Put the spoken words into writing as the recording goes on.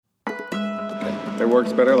It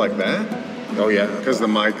works better like that? Oh, yeah. Because the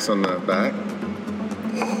mic's on the back?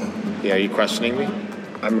 Yeah, are you questioning me?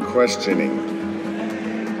 I'm questioning.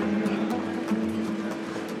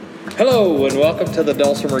 Hello, and welcome to the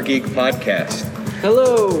Dulcimer Geek Podcast.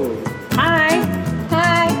 Hello. Hi.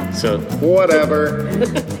 Hi. So, Whatever.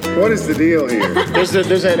 What is the deal here?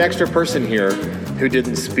 there's an extra person here who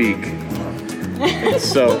didn't speak.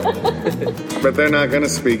 So, But they're not going to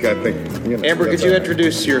speak, I think. Amber, could you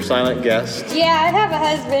introduce your silent guest? Yeah, I have a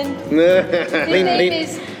husband.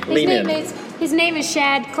 His name is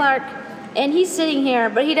Shad Clark, and he's sitting here,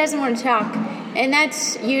 but he doesn't want to talk, and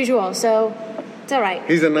that's usual. So it's all right.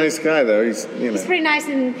 He's a nice guy, though. He's He's pretty nice,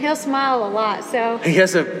 and he'll smile a lot. So He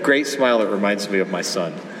has a great smile that reminds me of my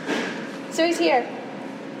son. he's here.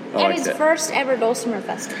 I At like his that. first ever Dulcimer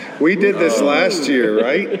Festival. We did this last year,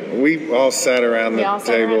 right? We all sat around We the all sat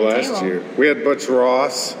table around the last table. year. We had Butch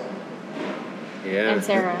Ross Yeah. And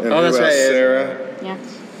Sarah. and Oh, that's who else? right. Sarah. Yeah.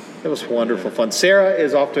 It was wonderful fun. Sarah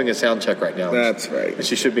is off doing a sound check right now. That's right. And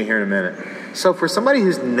she should be here in a minute. So for somebody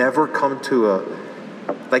who's never come to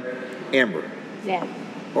like Amber, Yeah.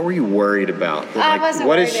 what were you worried about? I wasn't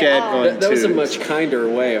what is worried Shad at all. going That was to? a much kinder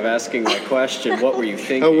way of asking my question. What were you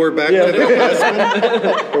thinking? Oh, we're back to the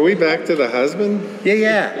husband? Are we back to the husband?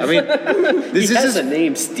 Yeah. I mean, this He has is a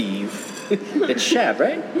name, Steve. It's Shad,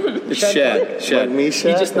 right? it's Shad. Like Shad. me, He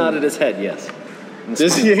Shad? just nodded his head, yes.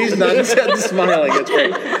 He's not his head smiling. It's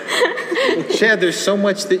great. Shad, there's so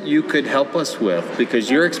much that you could help us with because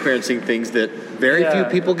you're experiencing things that very few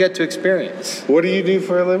people get to experience. What do you do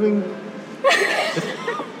for a living?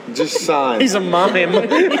 Just sign. He's a mime.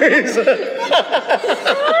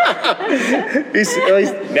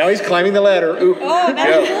 Now he's climbing the ladder. Ooh. Oh,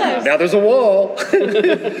 that was close. Now there's a wall. So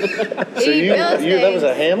you that was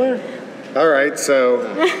a hammer? All right, so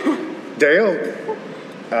Dale,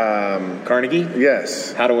 Carnegie?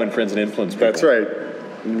 yes, How to Win Friends and Influence People. that's right.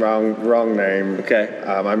 Wrong name. Okay.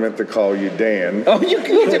 I meant to call you Dan. Oh, you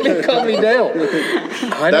didn't call me Dale.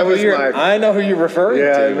 That was I know who you're referring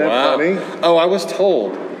Yeah, to. isn't that Wow. funny? Oh, I was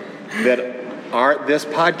told that this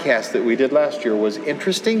podcast that we did last year was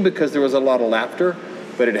interesting because there was a lot of laughter,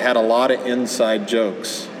 but it had a lot of inside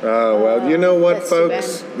jokes. Oh, well, you know what, That's too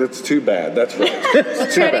folks? That's too bad. That's right.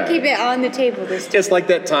 It's too Try to bad. keep it on the table this time. Just like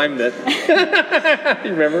that time that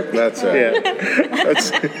you remember? That's right. Yeah.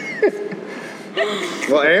 That's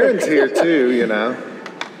well, Aaron's here too, you know.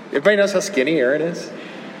 Everybody knows how skinny Aaron is?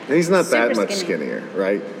 He's not that Super much skinny. skinnier,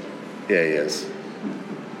 right? Yeah, he is.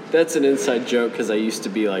 That's an inside joke because I used to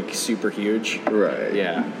be like super huge. Right.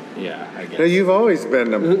 Yeah, I Now, guess. you've always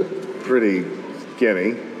been pretty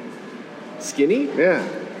skinny. Skinny? Yeah.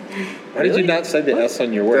 Why did you not say the S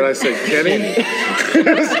on your word? Did I say Kenny?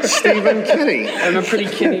 Stephen Kenny. I'm a pretty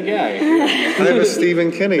skinny guy. I have a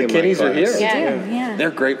Stephen Kenny in my Kenny's class. are here. Yeah.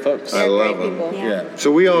 They're great folks. I love great them. people. Yeah.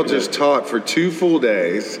 So we all just taught for 2 full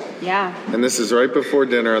days, Yeah. and this is right before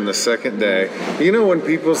dinner on the second day. You know when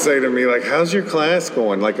people say to me, like, how's your class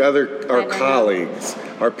going? Like our don't know. colleagues,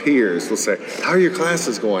 our peers will say, how are your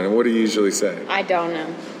classes going? And what do you usually say? I don't know.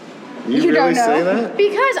 You really don't know. say that?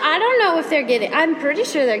 Because I don't know if they're getting I'm pretty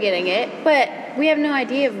sure they're getting it, but we have no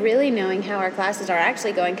idea of really knowing how our classes are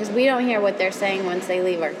actually going because we don't hear what they're saying once they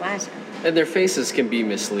leave our classroom. And their faces can be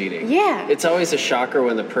misleading. Yeah. It's always a shocker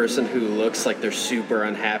when the person who looks like they're super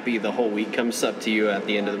unhappy the whole week comes up to you at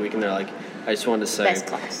the end of the week and they're like, I just wanted to say Best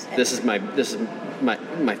class this is my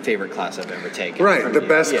favorite class I've ever taken. Right, from the you."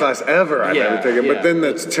 best Yeah. class ever I've Yeah, ever taken. yeah. But then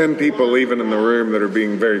that's 10 people leaving in the room that are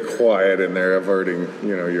being very quiet and they're averting,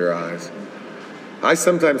 your eyes. I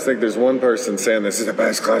sometimes think there's one person saying this is the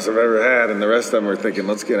best class I've ever had, and the rest of them are thinking,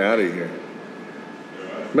 let's get out of here.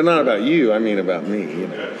 But not about you, I mean about me,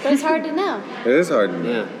 But it's hard to know. It is hard to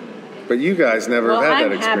know. Yeah. But you guys never Well, have had I'm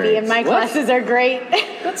that happy and experience. my classes are great.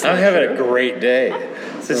 I'm having a great day.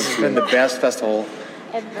 This has been the best festival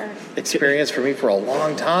Ever. experience for me for a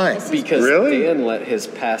long time. Because Really? Dan let his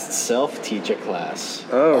past self teach a class.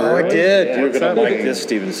 Oh, Oh, I really? did. Yeah. You're What's going to that like mean? this,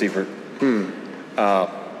 Stephen Seifert.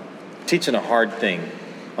 Teaching a hard thing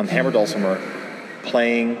on the hammer dulcimer,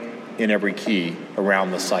 playing in every key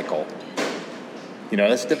around the cycle.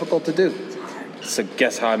 That's difficult to do. So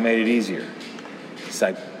guess how I made it easier? So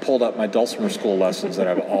I pulled up my dulcimer school lessons that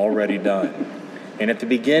I've already done. And at the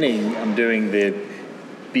beginning, I'm doing the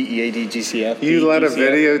BEAD GCF. You let a GCF.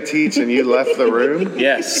 video teach and you left the room?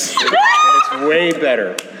 Yes. And it's way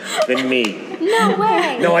better than me. No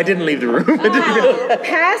way. No, I didn't leave the room.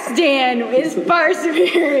 Past Dan is far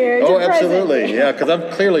superior to Oh, present. absolutely. Yeah, because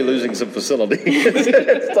I'm clearly losing some facility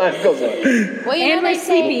as time goes on. Well, you And know, we're they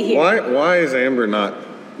sleepy say, here. Why is Amber not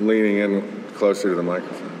leaning in closer to the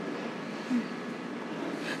microphone?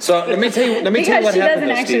 So let me tell you Because what she happened. doesn't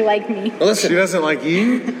though, actually Steve. like me. Well, listen, She doesn't like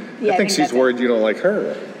you? Yeah, I think she's that's it. worried you don't like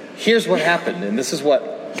her. here's what happened, and this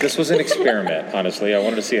was an experiment. Honestly, I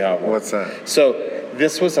wanted to see how it worked. What's that? So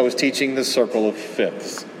I was teaching the circle of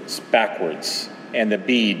fifths backwards and the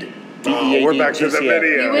bead. Oh, we're back to the DEAD,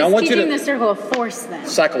 video. He Now, I was want you teaching to- the circle of force then.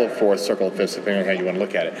 Cycle of fourths, circle of fifths, depending on how you want to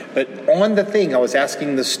look at it. But on the thing, I was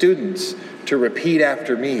asking the students to repeat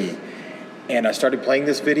after me, and I started playing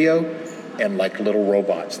this video, and like little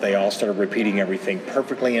robots, they all started repeating everything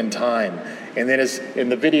perfectly in time. And then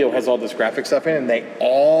the video has all this graphic stuff in it, and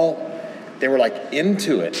they were like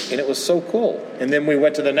into it, and it was so cool. And then we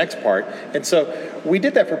went to the next part, and so we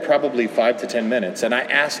did that for probably 5 to 10 minutes. And I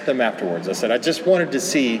asked them afterwards. I said, I just wanted to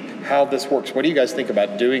see how this works. What do you guys think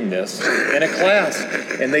about doing this in a class?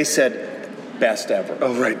 And they said, best ever.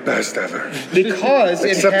 Oh, right, best ever. Because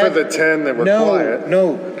Except for the 10 that were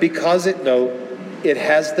quiet. Because it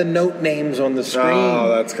has the note names on the screen. Oh,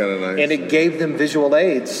 that's kind of nice. And it gave them visual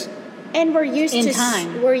aids And we're used In to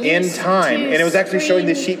time. We're used in time, to and it was actually showing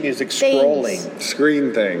the screen sheet music things. scrolling.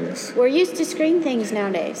 Screen things. We're used to screen things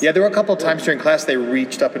nowadays. Yeah, there were a couple of times during class they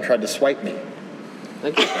reached up and tried to swipe me. I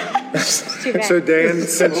get that. Too bad. So, Dan,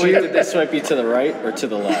 since Wait, you did they swipe you to the right or to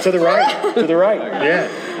the left? To the right, yeah,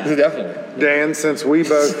 definitely. Dan, since we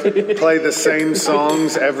both play the same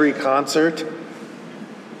songs every concert,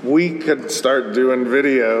 we could start doing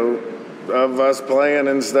video of us playing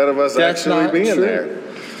instead of us That's actually not being true. there.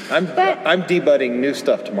 But- I'm debudding new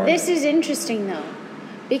stuff tomorrow. This is interesting though,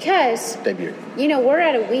 because debut. we're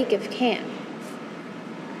at a week of camp,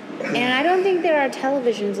 and I don't think there are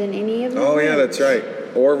televisions in any of the Oh, yeah, rooms. that's right.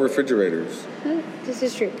 Or refrigerators. This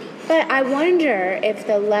is true. But I wonder if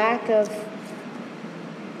the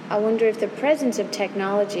presence of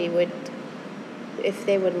technology if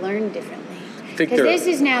they would learn differently. think Because they're this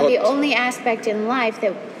is now the hooked. only aspect in life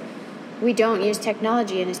that we don't use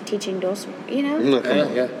technology in is teaching dulcimer.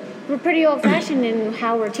 Yeah. We're pretty old-fashioned in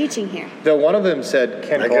how we're teaching here. Though one of them said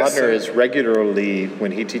Ken I guess Grodner so. is regularly,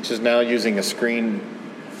 when he teaches now, using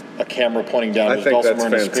a camera pointing down I his think dulcimer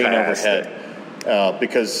and a that's screen fantastic. overhead.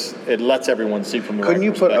 Because it lets everyone see from the Couldn't right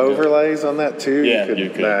you put perspective. overlays on that too? Yeah, you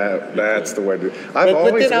could. That's the way to do it. I've But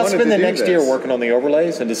always then I'll wanted spend to the do next this. year working on the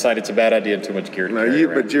overlays and decide it's a bad idea and too much gear to No, carry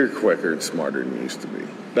around. but you're quicker and smarter than you used to be.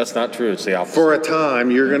 That's not true. It's the opposite. For a time,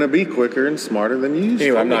 you're going to be quicker and smarter than you used to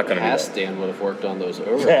Anyway, be. I'm not going to be Past Dan would have worked on those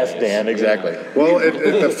overlays. Yes, Dan, exactly. Well, at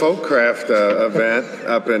the Folkcraft event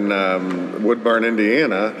up in Woodburn,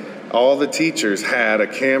 Indiana, all the teachers had a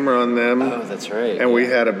camera on them, Oh, that's right. and we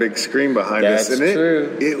had a big screen behind us, That's and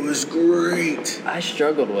true. it was great. I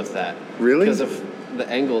struggled with that. Really? Because of the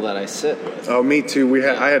angle that I sit with. Oh, me too.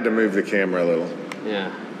 I had to move the camera a little.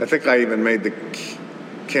 Yeah. I think I even made the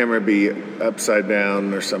camera be upside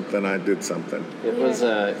down or something. I did something. It was,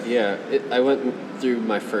 I went through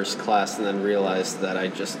my first class and then realized that I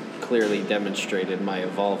just clearly demonstrated my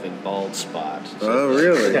evolving bald spot. Oh,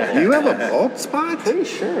 really? You have a bald spot? Pretty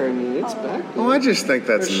sure. I mean, it's back there. Oh, I just think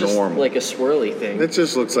that's It's just normal. like a swirly thing. It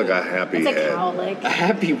just looks like a happy It's a head. cowlick. A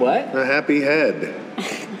happy what? A happy head.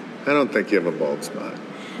 I don't think you have a bald spot.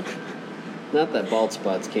 Not that bald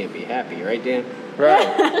spots can't be happy, right, Dan? Right.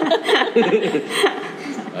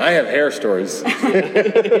 I have hair stories.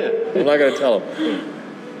 I'm not going to tell them.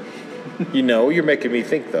 You're making me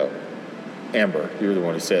think, though. Amber, you were the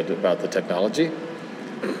one who said about the technology.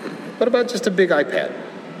 What about just a big iPad?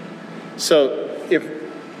 So if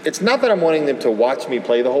it's not that I'm wanting them to watch me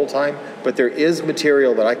play the whole time, but there is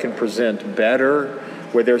material that I can present better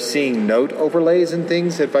where they're seeing note overlays and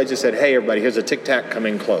things. If I just said, hey, everybody, here's a tic-tac, come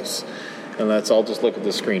in close. And let's all just look at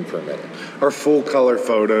the screen for a minute. Or full color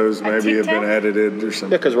photos maybe have been TikTok? edited or Yeah, something.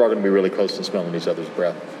 because we're all going to be really close to smelling each other's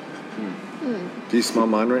breath. Do you smell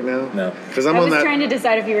mine right now? No. Because I'm I on was that. trying to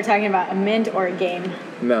decide if you were talking about a mint or a game.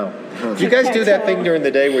 No. Do you guys do that thing during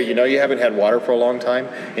the day where you haven't had water for a long time,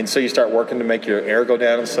 and so you start working to make your air go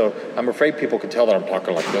down? And so I'm afraid people can tell that I'm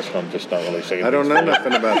talking like this, and I'm just not really saying I don't know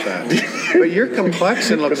nothing about that. But your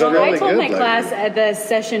complexion looks Well, really I told good my lately. class at the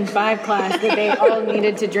session 5 class that they all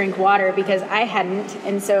needed to drink water because I hadn't,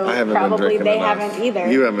 and so I haven't been probably drinking they enough. haven't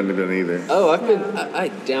either. You haven't been either. Oh, I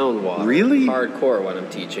down water. Really? Hardcore when I'm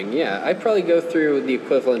teaching. Yeah, I probably go through the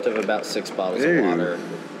equivalent of about 6 bottles Ew. of water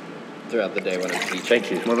throughout the day when I'm teaching.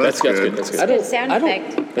 Thank you. Well, that's good. That's I good. don't, Sound I don't,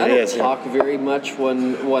 effect. I don't Yes, yeah. talk very much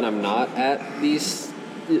when I'm not at these,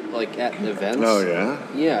 like at events. Oh, yeah?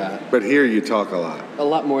 Yeah, But here you talk a lot. a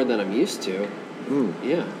lot more than I'm used to.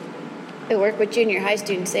 Yeah. I work with junior high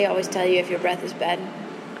students. They always tell you if your breath is bad.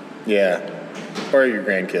 Yeah. Or your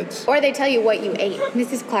grandkids. Or they tell you what you ate.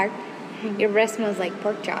 Mrs. Clark, your breath smells like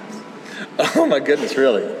pork chops. Oh my goodness,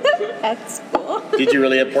 really? That's cool. Did you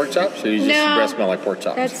really have pork chops, or you just No. breath smell like pork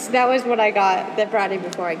chops? That was what I got that Friday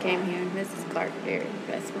before I came here. Mrs. Clark beer.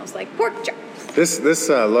 That smells like pork chops. This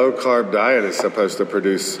low carb diet is supposed to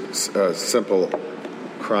produce simple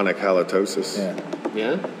chronic halitosis. Yeah.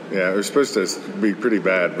 Yeah? Yeah, it's supposed to be pretty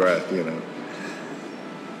bad breath, you know.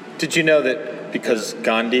 Did you know that because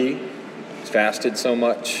Gandhi fasted so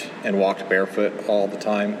much and walked barefoot all the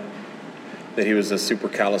time, that he was a super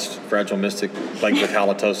calloused, fragile mystic, like with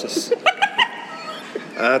halitosis?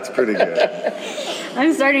 That's pretty good.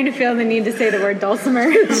 I'm starting to feel the need to say the word dulcimer.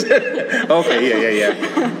 Okay, yeah.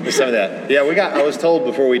 There's some of that. Yeah, I was told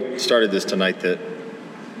before we started this tonight that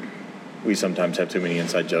we sometimes have too many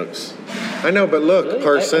inside jokes. I know, but look, Really?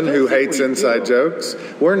 person I don't who think hates we inside do. jokes,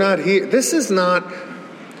 we're not here. This is not.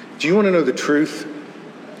 Do you want to know the truth?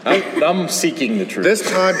 I'm seeking the truth. This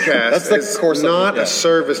podcast That's the is course of it, not yeah. a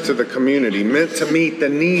service to the community, meant to meet the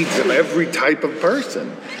needs of every type of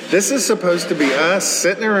person. This is supposed to be us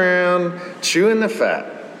sitting around chewing the fat.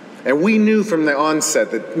 And we knew from the onset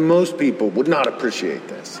that most people would not appreciate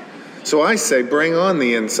this. So I say, bring on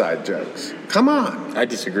the inside jokes. Come on. I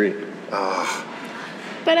disagree.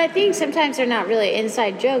 But I think sometimes they're not really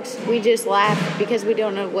inside jokes. We just laugh because we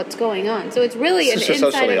don't know what's going on. So it's really It's an just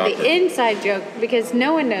inside socially of awkward. the inside joke because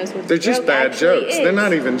no one knows what They're the just joke bad actually jokes. is. They're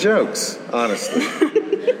not even jokes, honestly.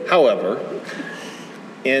 However,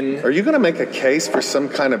 Are you going to make a case for some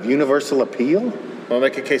kind of universal appeal? I'll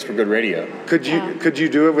make a case for good radio. Could you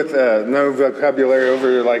do it with no vocabulary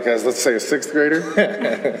over, like, as let's say, a sixth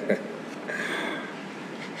grader?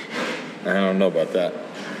 I don't know about that.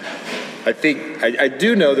 I think I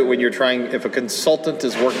do know that when you're trying, if a consultant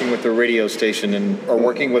is working with a radio station or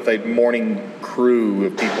working with a morning crew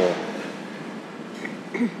of people,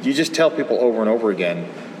 you just tell people over and over again,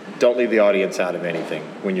 don't leave the audience out of anything.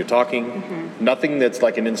 When you're talking, nothing that's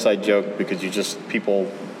like an inside joke, because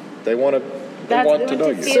people, they want to know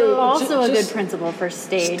you. So, also a just- good principle for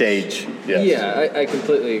stage. Stage, yes. Yeah, I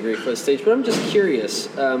completely agree for the stage, but I'm just curious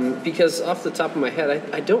because off the top of my head,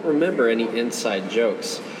 I don't remember any inside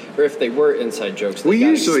jokes, or if they were inside jokes, they We got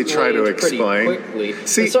usually try to explained explain. pretty quickly.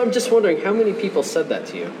 See- And so I'm just wondering how many people said that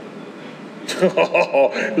to you.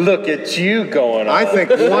 Oh, look at you going on. I think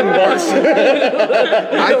one person.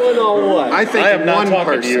 Going on what? I think I am not one talking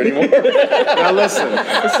person. to you anymore. Now listen,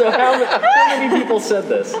 So how many people said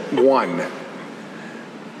this? one.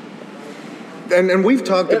 And we've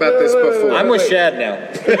talked about this wait, before. I'm with Shad now.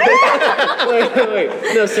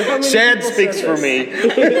 Wait. No, so how many Shad people speaks said for this?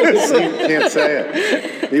 me. You can't say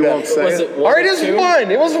it. You won't say Was it. it All right, one or it was two? one.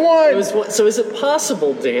 It was It one. was one. So is it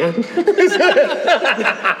possible, Dan?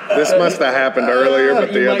 This must have happened earlier,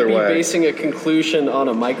 but you the might other be way. basing a conclusion on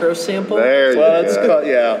a micro sample. There Well, you that's go. called,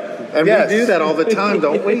 yeah. And Yes. we do that all the time,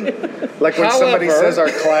 don't we? Like when somebody However- says our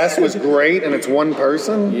class was great and it's one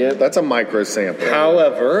person, Yep. that's a micro sample.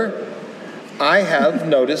 However, I have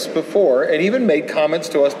noticed before, and even made comments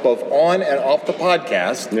to us both on and off the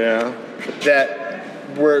podcast, Yeah. that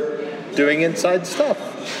we're doing inside stuff.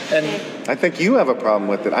 And I think you have a problem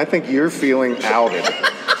with it. I think you're feeling outed.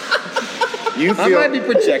 You I might be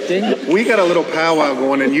feel projecting. we got a little powwow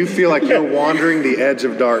going, and you feel like you're wandering the edge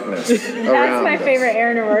of darkness That's around my us. favorite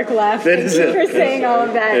Aaron O'Rourke laugh. That Thank is you it. for saying all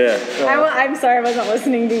of that. Yeah. I'm sorry I wasn't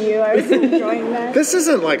listening to you. I was enjoying that. This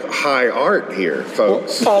isn't like high art here,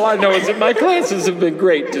 folks. All I know is that my classes have been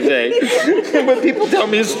great today. But people tell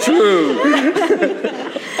me it's true.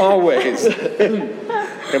 Always.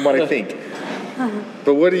 And what I think.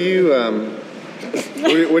 But what do you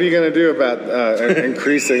what are you going to do about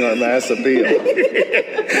increasing our mass appeal?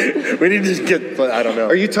 We need to just get, I don't know.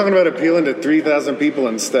 Are you talking about appealing to 3,000 people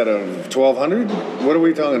instead of 1,200? What are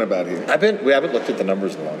we talking about here? We haven't looked at the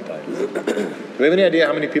numbers in a long time. Do we have any idea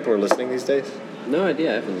how many people are listening these days? No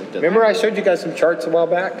idea. I haven't looked at Remember I showed you guys some charts a while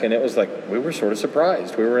back, and it was like, we were sort of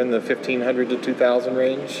surprised. We were in the 1,500 to 2,000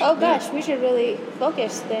 range. Oh gosh, we should really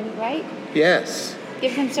focus then, right? Yes.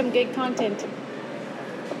 Give them some good content.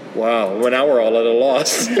 Wow. Well, now we're all at a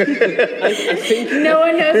loss. I think No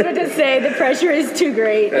one knows what to say. The pressure is too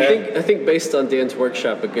great. I think based on Dan's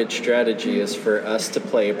workshop, a good strategy is for us to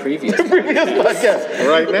play a previous. Podcast.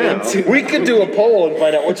 Right now. We could do a poll and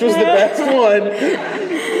find out which was the best one.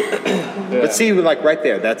 But see, like right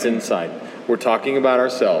there, that's inside. We're talking about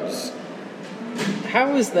ourselves.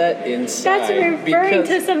 How is that inside? That's referring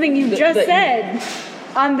to something you just said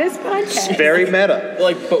on this It's podcast. very meta.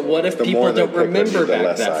 Like, but what if The people more they don't pick, remember the back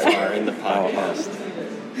less that I- far in the podcast?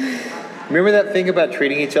 Remember that thing about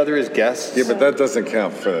treating each other as guests? Yeah, but that doesn't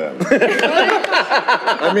count for them.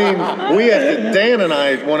 I mean, Dan and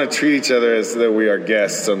I want to treat each other as though we are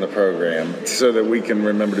guests on the program so that we can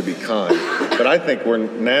remember to be kind. But I think we're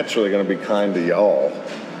naturally going to be kind to y'all.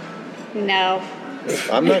 No.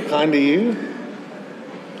 I'm not kind to you.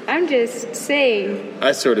 I'm just saying,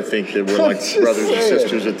 I sort of think that we're like Just brothers and saying.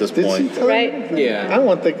 sisters at this Did she point. tell you? right? Yeah. I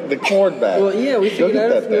want the cord back. Well, yeah, we Go figured get out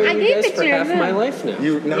that I've known thing. I you gave guys it for to half him. my life now. No,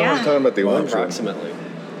 I was Yeah. talking about the Well, orange one. approximately.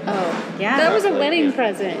 Oh, yeah. That was a Exactly, wedding yeah.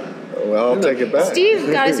 present. Well, I'll take it back.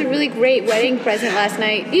 Steve got us a really great wedding present last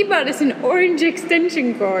night. He bought us an orange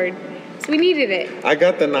extension cord. So we needed it. I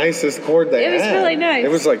got the nicest cord they It was had. really nice.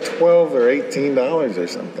 It was like $12 or $18 or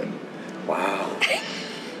something. Wow.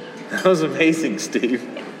 That was amazing, Steve.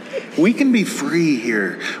 We can be free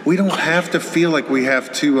here. We don't have to feel like we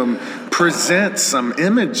have to present some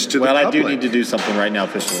image to Well, the I public. do need to do something right now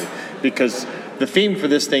officially because the theme for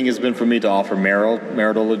this thing has been for me to offer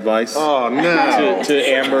marital advice Oh, no. to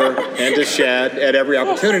Amber and to Shad at every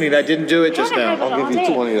opportunity, and I didn't do it just now. I'll give you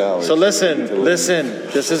 $20. So listen,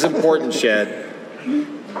 this is important, Shad.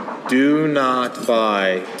 Do not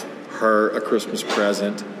buy her a Christmas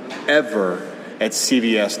present ever at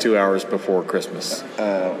CVS 2 hours before Christmas.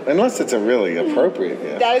 Unless it's a really appropriate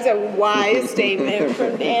gift. That is a wise statement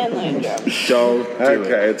from Dan Landrum. Don't do it.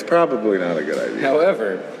 Okay, it's probably not a good idea.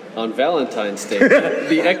 However, on Valentine's Day,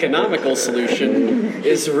 the economical solution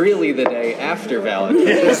is really the day after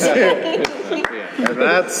Valentine's Day. And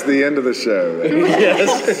that's the end of the show.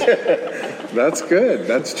 Yes. That's good.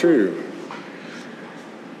 That's true.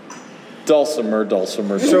 Dulcimer.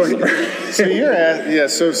 So you're at, yeah,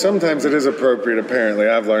 so sometimes it is appropriate, apparently,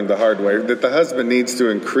 I've learned the hard way, that the husband needs to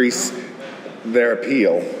increase their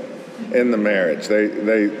appeal in the marriage.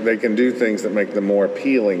 They can do things that make them more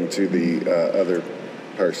appealing to the other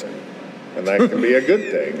person. And that can be a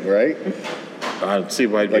good thing, right? I don't see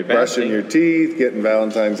why it'd be a Like bad brushing thing. your teeth, getting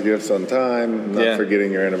Valentine's gifts on time, not Yeah.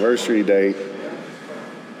 forgetting your anniversary date,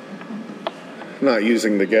 not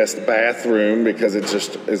using the guest bathroom because it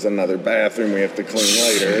just is another bathroom we have to clean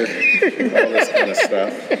later, all this kind of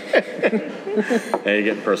stuff. Hey, you're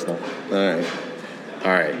getting personal. All right.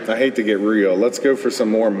 All right. I hate to get real. Let's go for some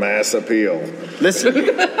more mass appeal. Listen.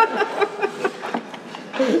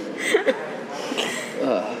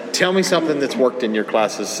 Tell me something that's worked in your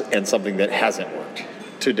classes and something that hasn't worked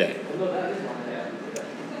today.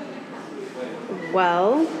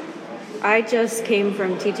 Well, I just came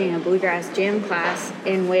from teaching a bluegrass jam class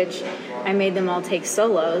in which I made them all take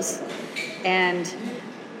solos, and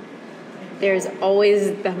there's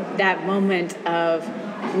always that moment of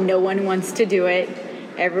no one wants to do it,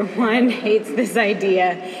 everyone hates this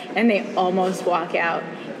idea, and they almost walk out,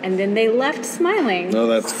 and then they left smiling. Oh,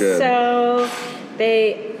 that's good. So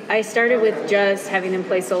I started with just having them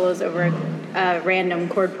play solos over a random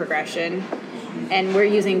chord progression. And we're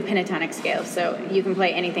using pentatonic scale, so you can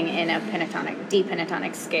play anything in a D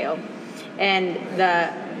pentatonic scale. And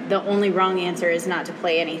the only wrong answer is not to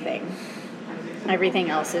play anything. Everything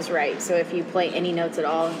else is right. So if you play any notes at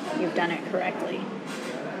all, you've done it correctly.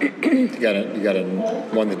 You got a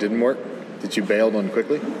one that didn't work that you bailed on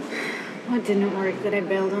quickly? What didn't work that I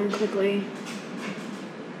bailed on quickly?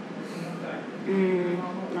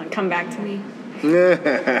 Come back to me. Nope,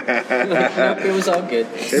 it was all good.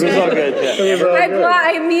 It was all good. Yeah.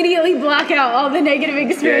 I immediately block out all the negative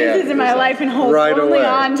experiences in my life and hold Right only away,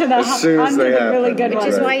 on to the as soon as they really happen. good Which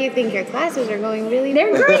ones. is why you think your classes are going really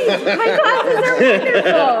They're great. My classes are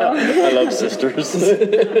wonderful. I love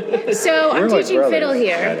sisters. So I'm We're like teaching brothers. fiddle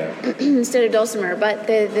here instead of dulcimer, but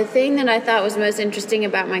the thing that I thought was most interesting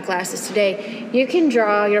about my classes today, you can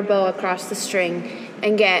draw your bow across the string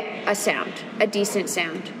and get a sound, a decent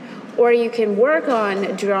sound. Or you can work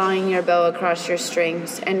on drawing your bow across your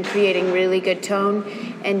strings and creating really good tone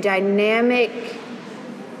and dynamic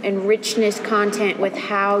and richness content with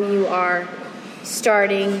how you are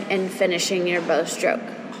starting and finishing your bow stroke.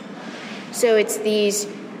 So it's these,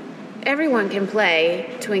 everyone can play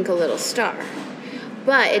Twinkle Little Star,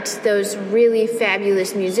 but it's those really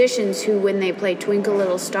fabulous musicians who, when they play Twinkle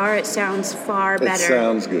Little Star, it sounds far It better.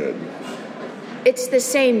 sounds good. It's the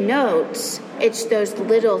same notes, it's those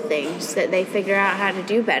little things that they figure out how to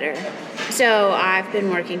do better. So I've been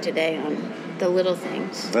working today on the little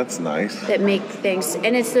things That's nice. that make things,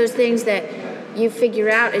 and it's those things that you figure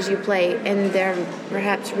out as you play, and they're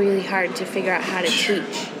perhaps really hard to figure out how to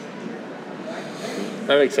teach.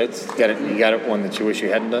 That makes sense. You got it. One that you wish you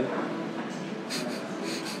hadn't done.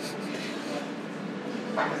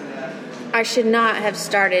 I should not have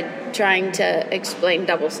started trying to explain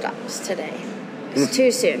double stops today. It's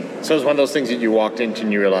too soon. So it was one of those things that you walked into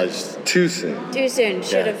and you realized, Too soon. Too soon.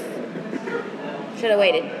 Should have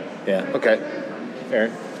waited. yeah, okay.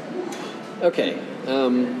 Aaron? Okay.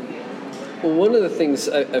 Well, one of the things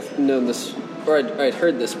I've known this, or I'd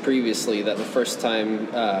heard this previously, that the first time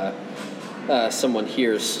someone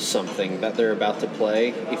hears something that they're about to play,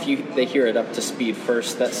 if they hear it up to speed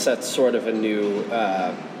first, that sets sort of a new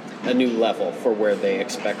level for where they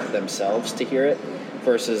expect themselves to hear it,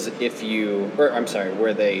 versus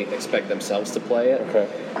where they expect themselves to play it,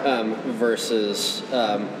 versus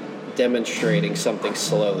demonstrating something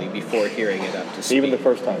slowly before hearing it up to speed. Even the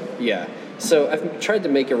first time. Yeah. So I've tried to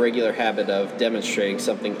make a regular habit of demonstrating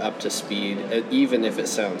something up to speed, even if it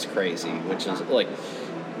sounds crazy, which is like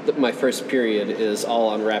my first period is all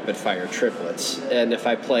on rapid fire triplets, and if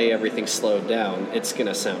I play everything slowed down, it's going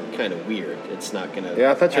to sound kind of weird. It's not going to.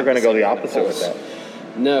 Yeah, I thought you were going to go the opposite with that.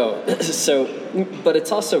 No. So, but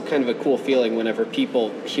it's also kind of a cool feeling whenever people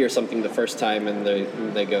hear something the first time and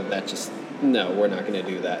they go, no, we're not going to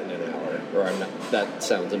do that in an hour, or that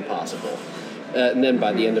sounds impossible. And then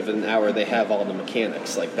by the end of an hour, they have all the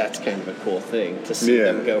mechanics. Like, that's kind of a cool thing to see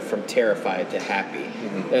them go from terrified to happy,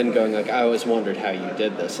 and going like, I always wondered how you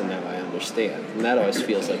did this, and now I understand. And that always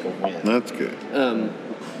feels like a win. That's good.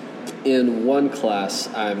 In one class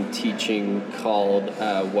I'm teaching called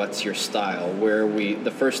What's Your Style, where the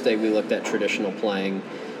first day we looked at traditional playing.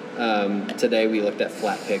 Today we looked at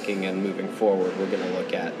flat picking, and moving forward we're going to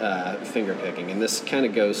look at finger picking. And this kind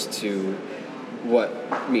of goes to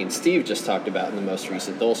what me and Steve just talked about in the most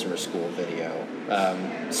recent Dulcimer School video.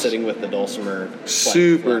 Sitting with the Dulcimer.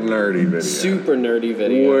 Super nerdy video. Super nerdy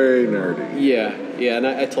video. Way nerdy. Yeah, and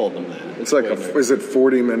I told them that. It's like, is it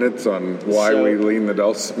 40 minutes on why we lean the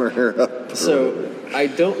Dulcimer up? So I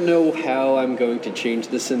don't know how I'm going to change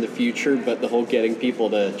this in the future, but the whole getting people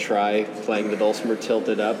to try playing the Dulcimer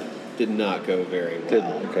tilted up did not go very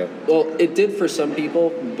well. Okay. Well, it did for some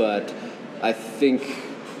people, but I think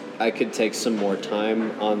I could take some more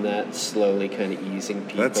time on that, slowly kind of easing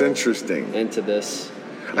people. That's interesting. Into this.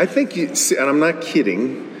 I think you see, and I'm not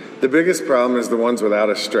kidding, the biggest problem is the ones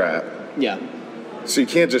without a strap. Yeah. So you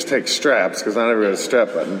can't just take straps, because not everybody has a strap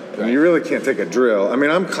button. Right. And you really can't take a drill. I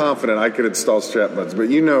mean, I'm confident I could install strap buttons, but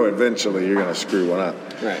eventually you're going to screw one up.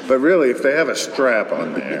 Right. But really, if they have a strap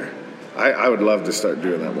on there, I would love to start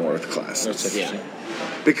doing that more with classes. Yeah.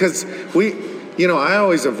 Because I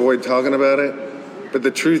always avoid talking about it, but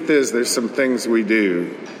the truth is there's some things we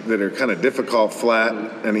do that are kind of difficult, flat,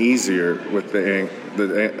 and easier with the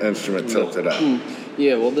instrument tilted up.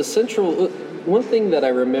 Yeah, well, one thing that I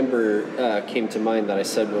remember came to mind that I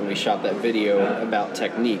said when we shot that video about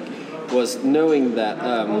technique was knowing that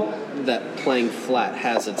that playing flat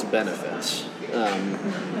has its benefits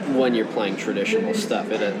when you're playing traditional stuff.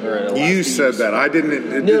 It allows You said that. I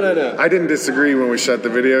didn't. No. I didn't disagree when we shot the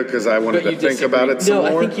video because I wanted to think about it some more.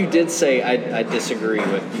 No, I think you did say I disagree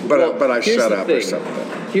with. But I shut up or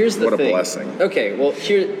something. Here's the thing. What a thing. blessing. Okay, well,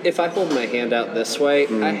 if I hold my hand out this way,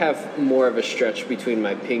 I have more of a stretch between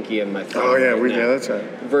my pinky and my thumb. Oh, yeah, right now, that's right.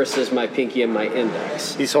 Versus my pinky and my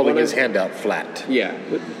index. He's holding his hand out flat. Yeah.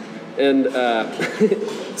 And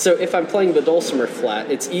so if I'm playing the Dulcimer flat,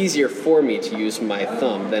 it's easier for me to use my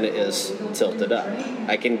thumb than it is tilted up.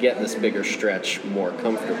 I can get this bigger stretch more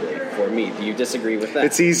comfortably for me. Do you disagree with that?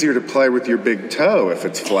 It's easier to play with your big toe if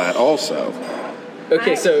it's flat also.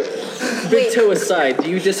 Okay, so big toe aside, do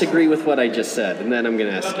you disagree with what I just said? And then I'm going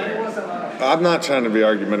to ask you. I'm not trying to be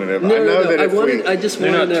argumentative. No, I know that I just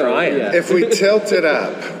want to know. Yeah. If we tilt it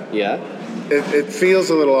up, it feels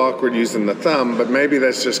a little awkward using the thumb, but maybe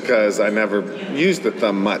that's just because I never used the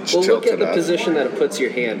thumb much. Well, look tilted at the up. position that it puts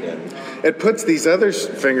your hand in. It puts these other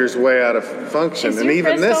fingers way out of function, and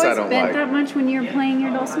even this I don't bent like. that much when you're playing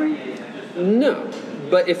your Dulcimer? No.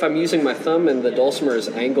 But if I'm using my thumb and the Dulcimer is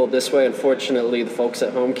angled this way, unfortunately the folks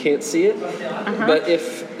at home can't see it. But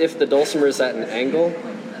if the Dulcimer is at an angle,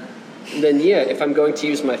 then if I'm going to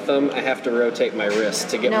use my thumb, I have to rotate my wrist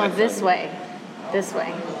to get my thumb. This way. This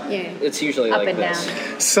way. Yeah. It's usually Up like and this.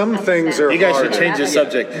 down. Some things are You guys should harder. change the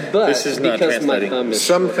subject. But This is not because my translating. thumb is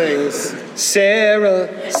Some things, Sarah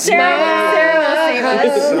will save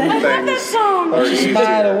us. some things are Smile a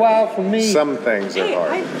easier. while for me. Some things are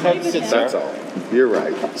hard. That's all. You're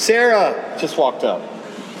right. Sarah just walked up.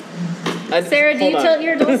 Sarah, do you Hold on. tilt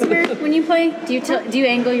your Dulcimer when you play? Do you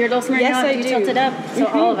angle your Dulcimer? Yes, now? I Do you do. tilt it up? So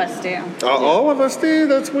all of us do. All of us do?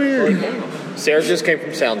 That's weird. Sarah just came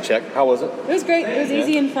from sound check. How was it? It was great. It was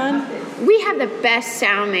easy and fun. We have the best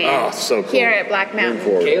sound man Oh, so cool. here at Black Mountain.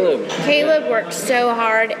 Caleb. Caleb works so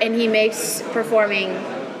hard, and he makes performing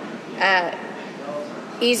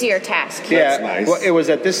easier task. Yeah, nice. well, it was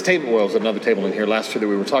at this table. Well, it was another table in here last year that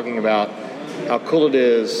we were talking about how cool it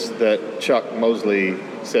is that Chuck Mosley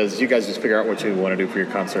says, you guys just figure out what you want to do for your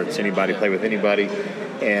concerts. Anybody, play with anybody.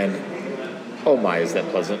 And, oh my, is that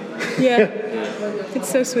pleasant. Yeah. It's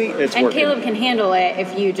so sweet. It's And working. Caleb can handle it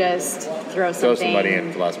if you just throw something. Throw somebody in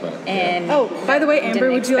at the last minute. And Oh, by the way, Amber,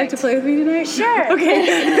 didn't would you like to expect. play with me tonight? Sure. Okay.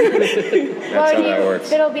 That's how that works.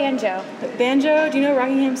 Fiddle banjo. Banjo, do you know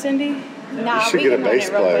Rockingham Cindy? Nah, should we get a can learn bass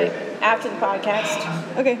it real player. quick after the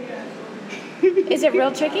podcast. Okay. Is it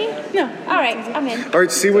real tricky? No. All right, I'm in. All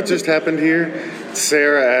right, see what just happened here?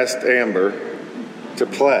 Sarah asked Amber to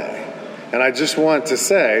play. And I just want to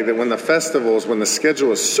say that when the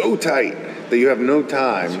schedule is so tight that you have no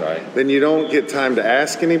time, That's right. then you don't get time to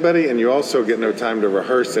ask anybody, and you also get no time to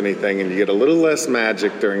rehearse anything, and you get a little less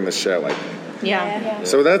magic during the show, I think. yeah.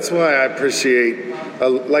 So that's why I appreciate,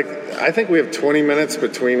 I think we have 20 minutes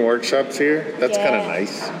between workshops here. That's kind of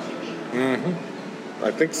nice. Mm-hmm.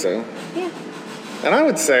 I think so. Yeah. And I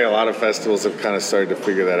would say a lot of festivals have kind of started to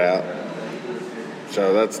figure that out.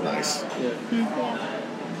 So that's nice.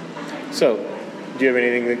 So, do you have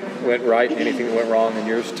anything that went right, anything that went wrong in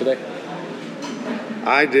yours today?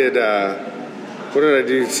 I did, what did I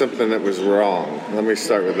do? Something that was wrong. Let me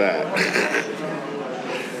start with that.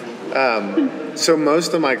 So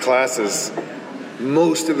most of my classes,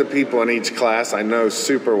 most of the people in each class I know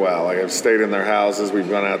super well. Like I've stayed in their houses, we've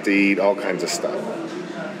gone out to eat, all kinds of stuff.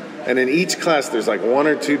 And in each class there's like one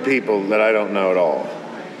or two people that I don't know at all.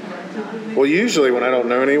 Well, usually when I don't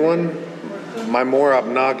know anyone, my more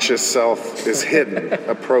obnoxious self is hidden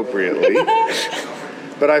appropriately.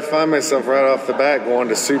 But I find myself right off the bat going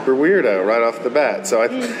to super weirdo right off the bat. So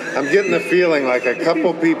I'm getting the feeling like a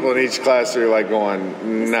couple people in each class are like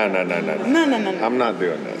going, no. No. I'm not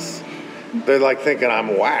doing this. They're like thinking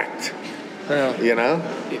I'm whacked, you know?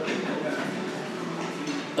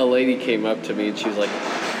 A lady came up to me and she was like,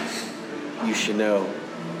 "You should know,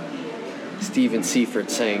 Steven Seifert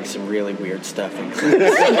saying some really weird stuff in class."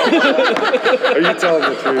 Are you telling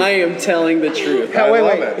the truth? I am telling the truth. I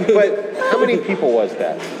love wait. it. But how many people was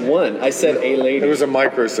that? One, I said a lady. It was a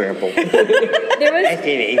micro sample. There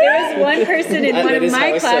was one person in one That of is how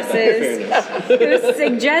my I said that. classes who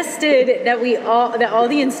suggested that all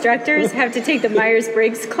the instructors have to take the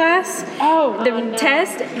Myers-Briggs class, the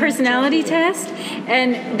test, personality test,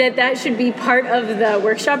 and that should be part of the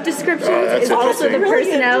workshop descriptions. that's Is also the interesting.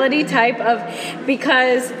 personality type of,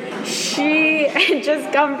 because she had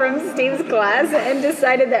just come from Steve's class and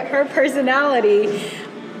decided that her personality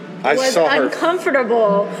I was saw her.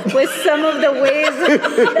 uncomfortable with some of the ways.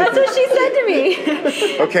 That's what she said to me.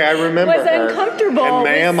 Okay, I remember Was her. uncomfortable And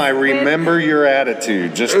ma'am, with- I remember your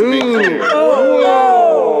attitude, just to be clear.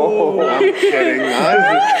 Oh, I'm kidding.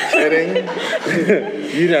 I'm kidding.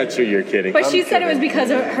 You're not sure you're kidding. But she said it was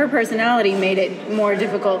because of her personality made it more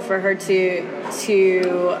difficult for her to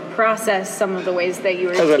process some of the ways that you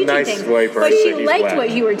were That was a teaching nice things. way for her but to she say he's liked whack. what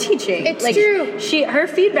you were teaching. It's true. Her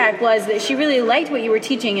feedback was that she really liked what you were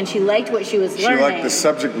teaching, and she liked what she was She learning. liked the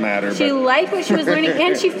subject matter, She but liked what she was learning,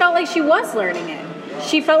 and she felt like she was learning it.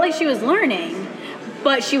 She felt like she was learning,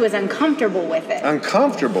 but she was uncomfortable with it.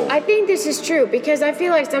 uncomfortable. I think this is true because I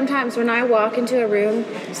feel like sometimes when I walk into a room,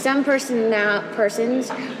 some persons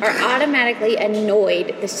are automatically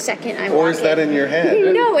annoyed the second I walk Or is that in your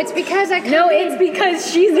head? No, it's because I come No, in. it's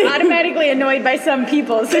because she's automatically annoyed by some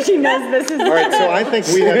people, so she knows this is. All right, so I think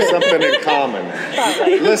we have something in common.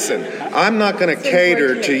 Listen, I'm not going to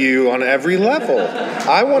cater to you on every level.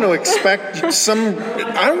 I want to expect something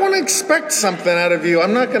out of you.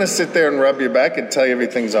 I'm not going to sit there and rub your back and tell you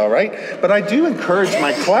everything's all right. But I do encourage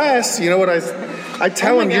my class. You know what I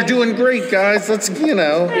tell them, you're doing great, guys. Let's, If you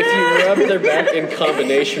rub their back in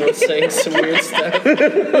combination with saying some weird stuff,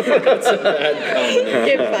 that's a bad combination.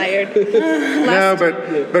 Get fired. No,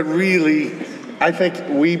 but really, I think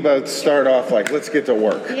we both start off like, let's get to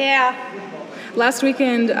work. Yeah. Last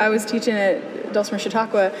weekend, I was teaching at Dulcimer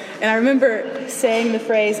Chautauqua, and I remember saying the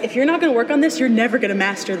phrase, "If you're not going to work on this, you're never going to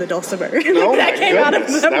master the dulcimer." Oh that my came out of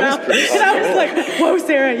goodness, my that was mouth. pretty And I was like, "Whoa,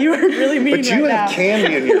 Sarah, you are really mean But you right have now."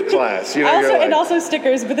 candy in your class. You know, Also, you're like, and also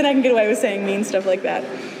stickers, but then I can get away with saying mean stuff like that.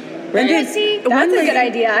 And see, That's a good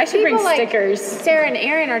idea. I should bring people like stickers. Sarah and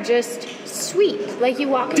Aaron are just sweet. Like you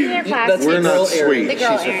walk into their class, That's We're the not girl sweet. Erin The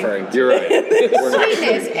girl she's Erin. referring to. you're right. We're not.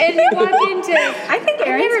 sweetness, and you walk into. I think I've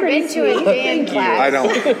Erin's never pretty been to a sweet. band class. I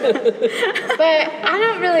don't. But I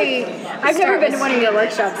don't really. I've never been to one of your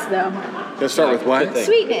workshops though. Let's start with what?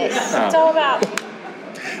 Sweetness. It's all about.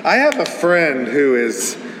 I have a friend who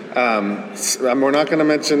is, we're not going to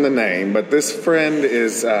mention the name, but this friend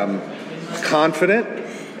is confident,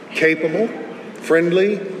 capable,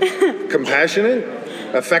 friendly, compassionate,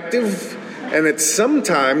 effective, and it's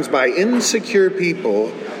sometimes by insecure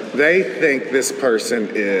people, they think this person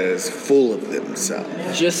is full of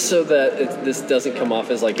themselves. Just so that this doesn't come off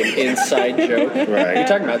as like an inside joke. Right. You're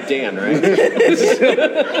talking about Dan, right?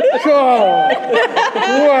 Wow.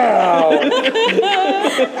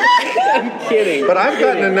 I'm kidding. But I've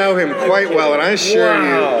gotten to know him quite well, and I assure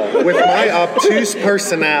you, with my obtuse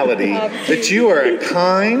personality, that you are a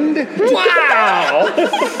kind,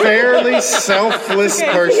 fairly selfless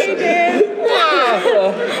person.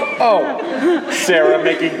 Oh, Sarah,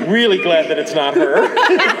 making really glad that it's not her.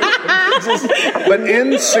 But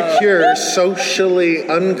insecure, socially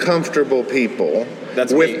uncomfortable people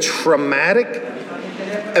That's with me. traumatic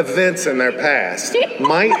events in their past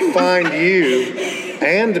might find you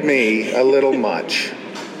and me a little much.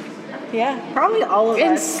 Yeah, probably all of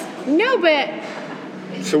us. No, but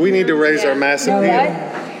So we need to raise our massive You know deal.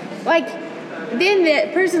 what? like, then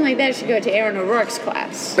that person like that should go to Aaron O'Rourke's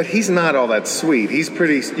class. But he's not all that sweet. He's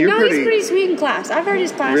pretty. You're No, he's pretty sweet in class. I've heard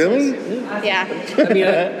his classes. Really? Yeah. I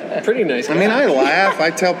mean, pretty nice. I mean, I laugh. I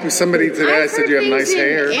tell somebody today, I I've said heard you have things nice in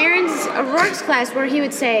hair. Aaron's O'Rourke's class where he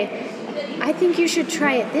would say, I think you should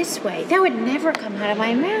try it this way. That would never come out of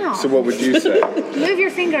my mouth. So what would you say? Move your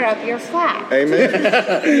finger up, you're flat.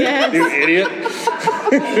 Amen. You idiot.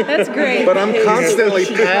 That's great. But I'm constantly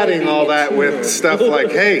padding all that with stuff like,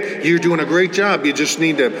 hey, you're doing a great job. You just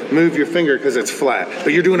need to move your finger because it's flat.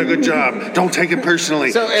 But you're doing a good job. Don't take it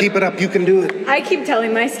personally. Keep it up. You can do it. I keep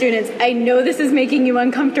telling my students, I know this is making you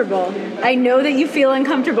uncomfortable. I know that you feel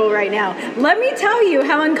uncomfortable right now. Let me tell you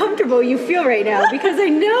how uncomfortable you feel right now, because I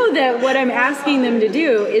know that what I'm asking them to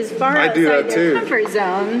do is far I do outside that their too. comfort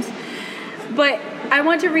zones. But I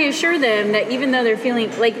want to reassure them that even though they're feeling,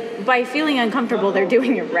 like, by feeling uncomfortable, they're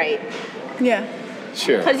doing it right. Yeah.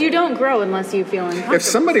 Sure. Because you don't grow unless you feel uncomfortable. If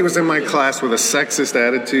somebody was in my class with a sexist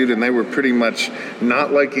attitude and they were pretty much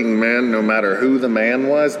not liking men no matter who the man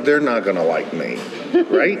was, they're not going to like me.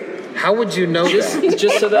 Right? How would you know that?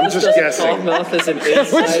 Just so that just doesn't guessing. come off as an That's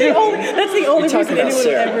the inside. only You're reason talking about anyone would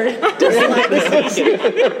Sarah. ever.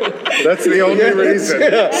 That's the only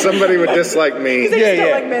reason somebody would dislike me. They just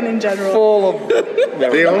don't like men in general. Full of.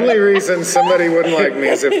 The only reason somebody wouldn't like me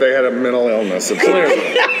is if they had a mental illness of some sort.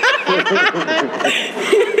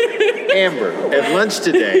 Amber, at lunch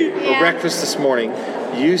today, or Yeah. breakfast this morning,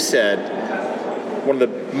 you said one of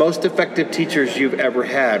the most effective teachers you've ever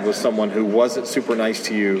had was someone who wasn't super nice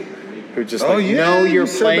to you, who just Oh, like, yeah, no, you you're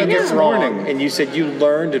said playing that it this wrong. morning. And you said you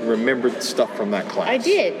learned and remembered stuff from that class. I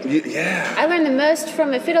did. Yeah. I learned the most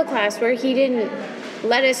from a fiddle class where he didn't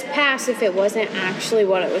let us pass if it wasn't actually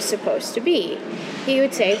what it was supposed to be. He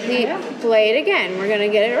would say, play it again. We're going to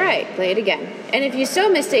get it right. Play it again. And if you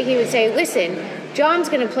still missed it, he would say, listen, John's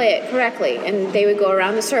going to play it correctly. And they would go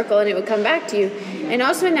around the circle and it would come back to you. And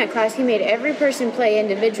also in that class, he made every person play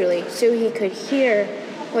individually so he could hear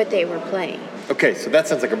what they were playing. Okay, so that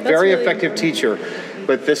sounds like a very really effective teacher.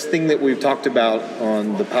 But this thing that we've talked about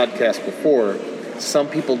on the podcast before, some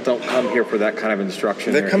people don't come here for that kind of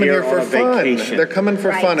instruction. They're coming here for on a fun. vacation. They're coming for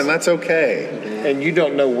Right. fun, and that's okay. And you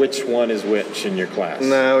don't know which one is which in your class.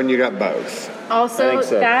 No, and you got both. Also, I think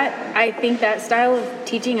so. I think that style of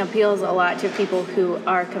teaching appeals a lot to people who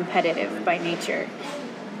are competitive by nature.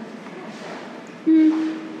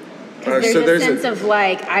 There's a sense of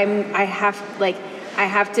like I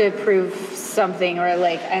have to prove something, or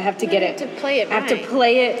like I have to get You it. have to play it I have to right.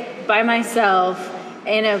 play it by myself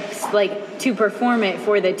in a like to perform it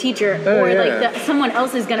for the teacher, Oh, or yeah. like someone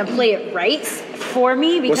else is going to play it right for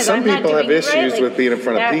me because some I'm not people doing have it right. issues with being in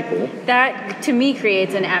front of that, people. That to me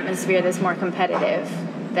creates an atmosphere that's more competitive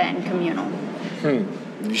than communal.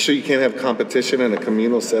 You sure you can't have competition in a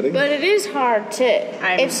communal setting? But it is hard to,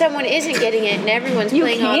 if someone isn't getting it and everyone's You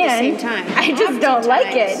playing all at the can. same time. I just don't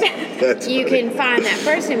like it. That's You funny. can find that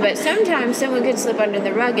person, but sometimes someone could slip under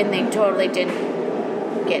the rug and they totally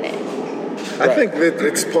didn't get it. I think that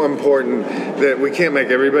it's important that we can't make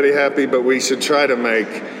everybody happy, but we should try to make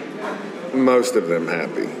most of them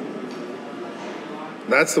happy.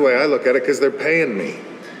 That's the way I look at it, because they're paying me.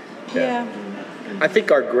 Yeah. I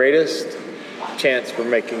think our greatest chance for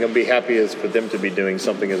making them be happy is for them to be doing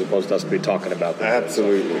something as opposed to us to be talking about them.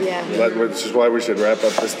 Absolutely. Yeah. Which is why we should wrap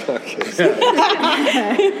up this podcast.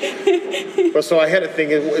 Well, so I had a thing,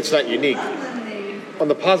 it's not unique. On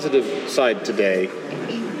the positive side today,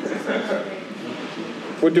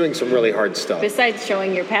 we're doing some really hard stuff. Besides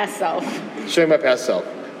showing your past self. Showing my past self.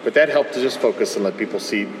 But that helped to just focus and let people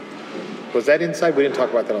see. Was that inside? We didn't talk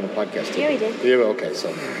about that on the podcast, did Yeah, we did. Yeah, okay, so.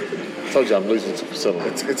 I told you I'm losing some facility.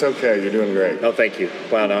 It's okay. You're doing great. No, thank you.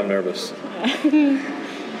 Wow, now I'm nervous.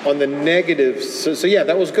 On the negative, so yeah,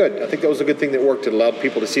 that was good. I think that was a good thing that worked. It allowed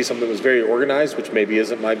people to see something that was very organized, which maybe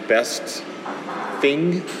isn't my best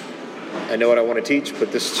thing. I know what I want to teach,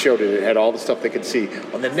 but this showed it. It had all the stuff they could see.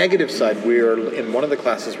 On the negative side, we're in one of the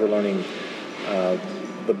classes we're learning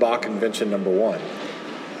the Bach Invention No. 1.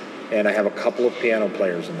 And I have a couple of piano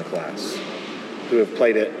players in the class who have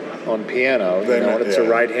played it on piano, They and it's a yeah.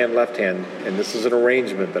 right hand, left hand, and this is an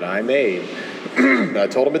arrangement that I made. I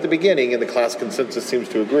told them at the beginning, and the class consensus seems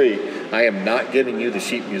to agree, I am not giving you the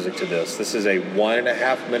sheet music to this. This is a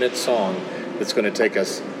 1.5 minute song that's going to take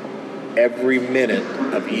us every minute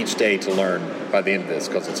of each day to learn by the end of this,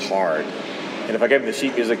 because it's hard. And if I gave them the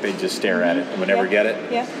sheet music, they'd just stare at it and would never get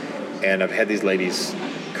it. Yeah. And I've had these ladies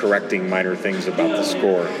correcting minor things about the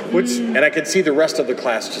score. Which- and I could see the rest of the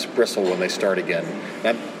class just bristle when they start again.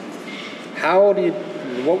 Now,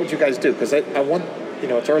 what would you guys do? Because I want,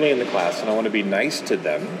 it's early in the class and I want to be nice to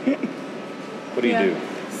them. What do you do?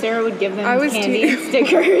 Sarah would give them I was candy and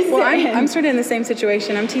stickers. Well, I'm sort of in the same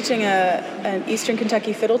situation. I'm teaching an Eastern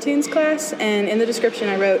Kentucky fiddle tunes class, and in the description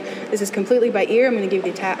I wrote, "This is completely by ear. I'm going to give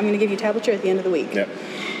you tablature at the end of the week." Yep.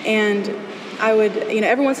 And I would,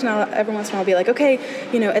 every once in a while, I'll be like, okay,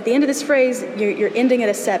 at the end of this phrase, you're ending at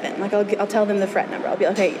a 7. Like I'll tell them the fret number. I'll be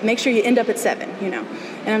like, okay, make sure you end up at 7.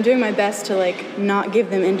 And I'm doing my best to not give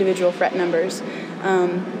them individual fret numbers.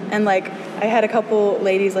 And I had a couple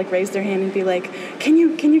ladies raise their hand and be like, can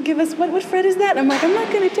you give us what fret is that? I'm like, I'm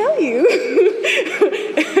not going to tell you.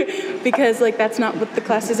 Because that's not what the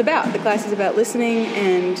class is about. The class is about listening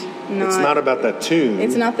and not. It's not about that tune.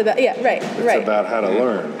 It's not the yeah, right. It's about how to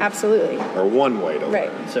learn. Absolutely. Or one way to learn.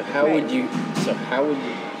 Right. So how would you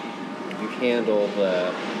handle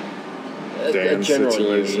the Dance general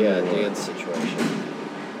situation. I dance situation?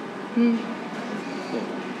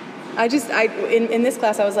 in this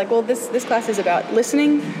class I was like, well, this class is about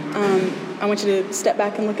listening. I want you to step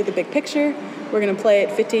back and look at the big picture. We're going to play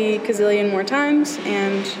it 50 gazillion more times,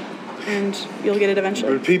 and you'll get it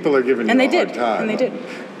eventually. But people are giving you a hard time. And they did.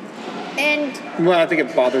 And Well, I think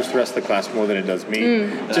it bothers the rest of the class more than it does me,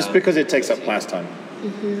 just because it takes up class time.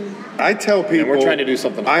 I tell people, we're trying to do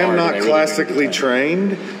something I am hard, not and they really classically need the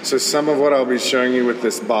trained, so some of what I'll be showing you with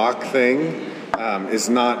this Bach thing is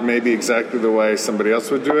not maybe exactly the way somebody else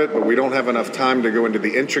would do it, but we don't have enough time to go into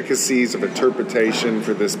the intricacies of interpretation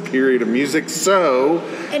for this period of music. So,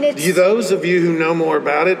 And it's- those of you who know more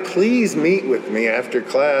about it, please meet with me after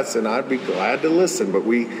class, and I'd be glad to listen, but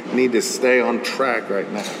we need to stay on track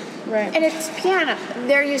right now. Right. And it's piano.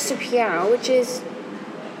 They're used to piano, which is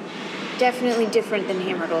definitely different than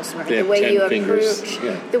hammer dulcimer. They The have way 10 you fingers, approach,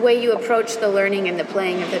 yeah. the way you approach the learning and the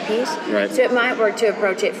playing of the piece. Right. So it might work to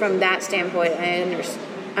approach it from that standpoint. I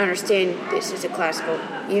understand this is a classical.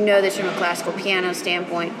 This from a classical piano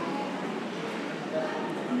standpoint,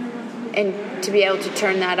 and to be able to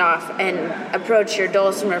turn that off and approach your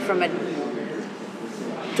dulcimer from a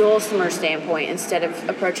dulcimer standpoint instead of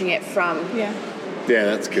approaching it from Yeah. Yeah,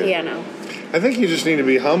 that's good. piano. I think you just need to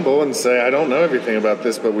be humble and say, I don't know everything about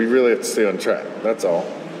this, but we really have to stay on track. That's all.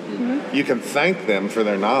 You can thank them for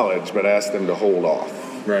their knowledge, but ask them to hold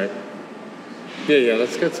off. Right. Yeah,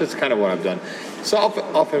 that's kind of what I've done. So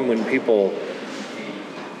often when people,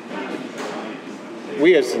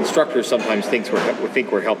 we as instructors sometimes think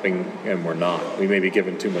we're helping and we're not. We may be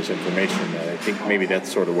giving too much information, and I think maybe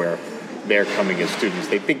that's sort of where they're coming as students.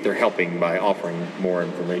 They think they're helping by offering more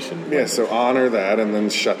information. Yeah, so honor that and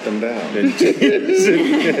then shut them down.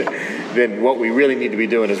 Then what we really need to be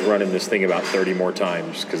doing is running this thing about 30 more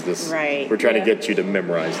times, because Right, we're trying yeah. to get you to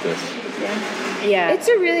memorize this. Yeah. It's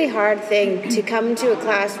a really hard thing to come to a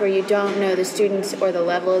class where you don't know the students or the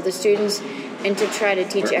level of the students and to try to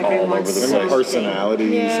teach They're all everyone over the And the place.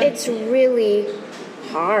 personalities. Yeah. It's really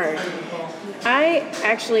hard. I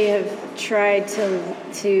actually have tried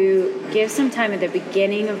to give some time at the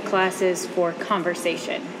beginning of classes for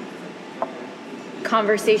conversation.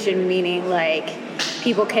 Conversation meaning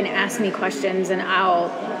people can ask me questions and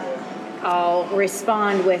I'll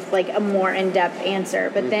respond with a more in-depth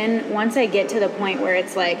answer. But then once I get to the point where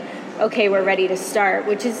it's okay, we're ready to start,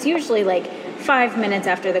 which is usually 5 minutes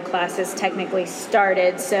after the class is technically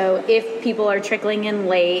started. So if people are trickling in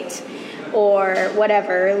late or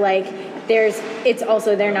whatever, it's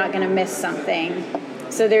also they're not going to miss something.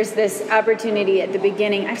 So there's this opportunity at the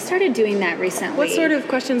beginning. I've started doing that recently. What sort of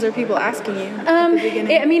questions are people asking you at the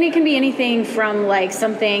beginning? It can be anything from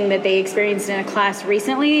something that they experienced in a class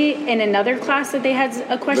recently, in another class that they had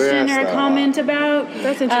a question They or ask a that comment about.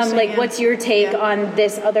 That's interesting, yeah. What's your take Yeah. on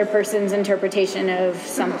this other person's interpretation of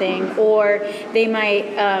something? Or they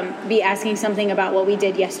might be asking something about what we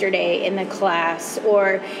did yesterday in the class,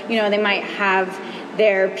 or they might have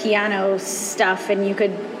their piano stuff, and you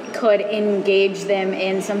could engage them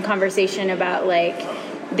in some conversation about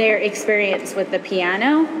their experience with the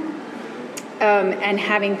piano. and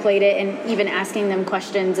having played it, and even asking them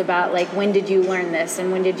questions about like, when did you learn this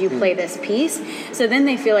and when did you play this piece? So then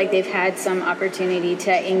they feel like they've had some opportunity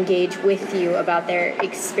to engage with you about their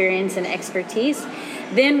experience and expertise.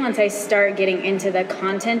 Then once I start getting into the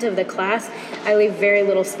content of the class, I leave very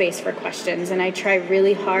little space for questions, and I try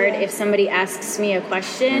really hard if somebody asks me a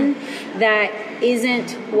question that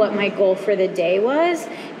isn't what my goal for the day was,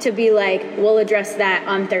 to be like, we'll address that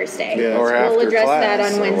on Thursday. Yeah. Or we'll after address that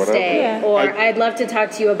class on or Wednesday. whatever. Or I'd love to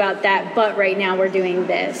talk to you about that, but right now we're doing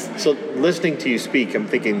this. So listening to you speak, I'm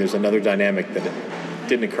thinking there's another dynamic that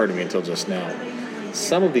didn't occur to me until just now.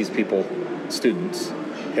 Some of these people, students,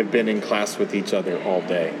 have been in class with each other all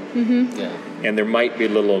day. Mm-hmm. Yeah. And there might be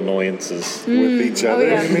little annoyances With each other.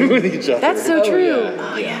 yeah. you mean? with each other. That's so true.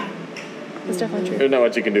 yeah. Oh yeah, that's definitely true. There's not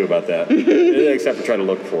much you can do about that, except for try to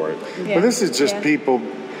look for it. Yeah. But this is just Yeah. people.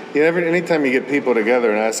 Anytime you get people together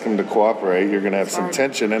and ask them to cooperate, you're going to have some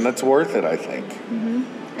tension, and that's worth it, I think.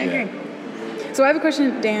 I agree. So I have a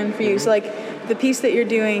question, Dan, for you. So like, the piece that you're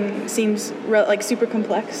doing seems like super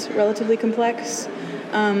complex, relatively complex.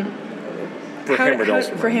 For Hammer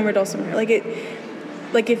Dulcimer. For Hammer Dulcimer.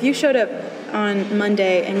 Like if you showed up on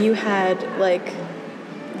Monday and you had like,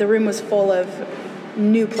 the room was full of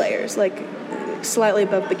new players, like slightly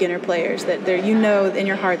above beginner players, that there, you know in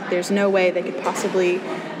your heart there's no way they could possibly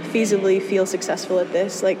feasibly feel successful at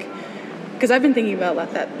this. Like, because I've been thinking about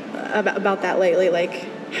that lately.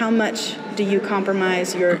 Like, how much do you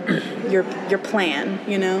compromise your plan?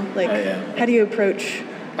 You know, like how do you approach?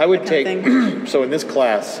 I would that take, kind of thing? so in this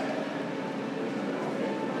class,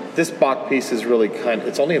 this Bach piece is really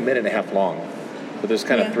it's only a minute and a half long, but there's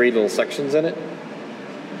kind of 3 little sections in it.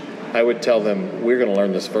 I would tell them, we're going to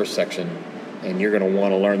learn this first section, and you're going to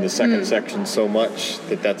want to learn the second section so much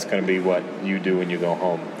that that's going to be what you do when you go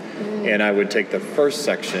home. And I would take the first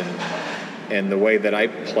section, and the way that I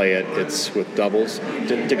play it, it's with doubles, with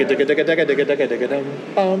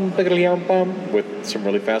some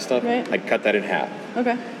really fast stuff. Right. I'd cut that in half.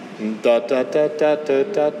 Okay. Da, da, da, da, da,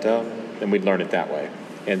 da, da. And we'd learn it that way.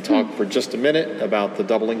 And talk for just a minute about the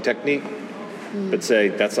doubling technique, but say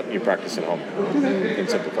that's something you practice at home in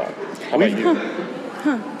Simplify. How about you?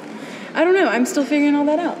 I don't know. I'm still figuring all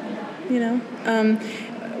that out. You know,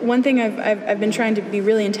 one thing I've been trying to be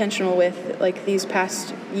really intentional with, like these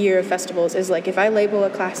past year of festivals, is like if I label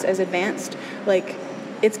a class as advanced, like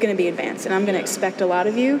it's going to be advanced, and I'm going to expect a lot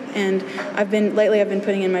of you. And I've been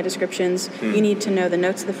putting in my descriptions. You need to know the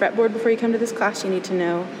notes of the fretboard before you come to this class. You need to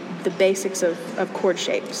know the basics of chord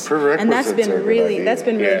shapes. And that's Prerequisites are been a good really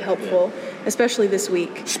idea. helpful, especially this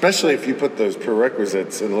week. Especially if you put those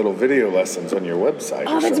prerequisites in little video lessons on your website.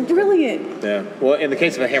 Oh, or that's something. brilliant. Yeah. Well, in the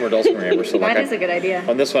case of a Hammer Dulcimer Amber, so like That is a good idea.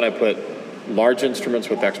 on this one I put large instruments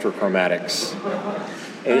with extra chromatics.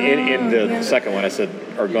 In the second one, I said,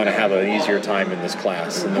 are going to have an easier time in this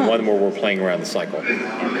class. And the one where we're playing around the cycle.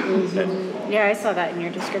 And, Yeah, I saw that in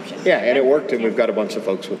your description. yeah, and it worked, and we've got a bunch of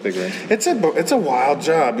folks with bigger instruments. It's a wild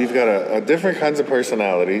job. You've got a different kinds of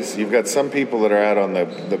personalities. You've got some people that are out on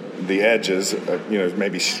the edges.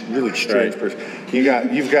 Maybe really strange person.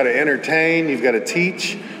 You've got to entertain. You've got to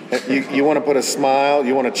teach. You want to put a smile.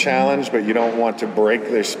 You want to challenge, but you don't want to break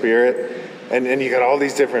their spirit. And you got all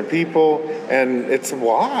these different people, and it's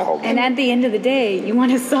wild. And at the end of the day, you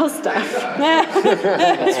want to sell stuff. You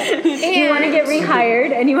want to get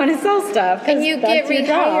rehired, and you want to sell stuff. And you get that's your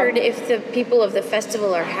job. rehired if the people of the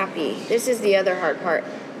festival are happy. This is the other hard part.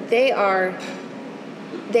 They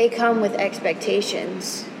come with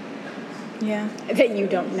expectations Yeah. that you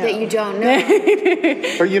don't know. that you don't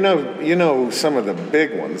know. But you know some of the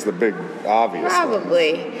big ones, the big obvious ones.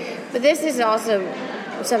 Probably. But this is also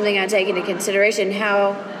something I take into consideration.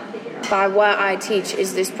 How, by what I teach,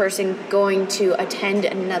 is this person going to attend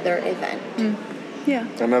another event? Yeah.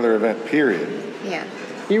 Another event, period. Yeah,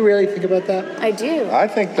 You really think about that? I do. I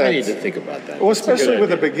think I need that's... to think about that. Well, That's a good especially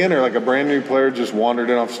with a idea. beginner, like a brand new player just wandered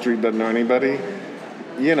in off the street, doesn't know anybody.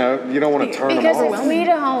 You don't want to turn them Because off. if we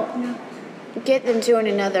don't get them to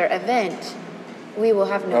another event, we will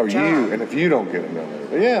have no job. And if you don't get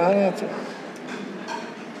another, that's it.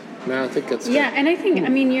 No, I think that's good. Yeah, and I think,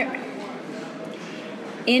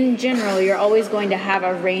 in general, you're always going to have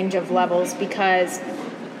a range of levels because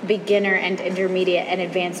beginner and intermediate and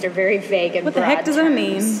advanced are very vague and What the broad heck does that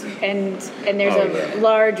terms. And there's a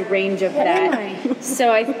large range of am that.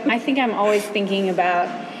 So I think I'm always thinking about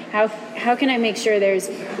how can I make sure there's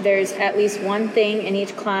at least one thing in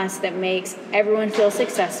each class that makes everyone feel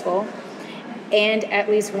successful, and at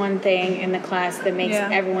least one thing in the class that makes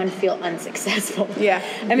everyone feel unsuccessful. Yeah.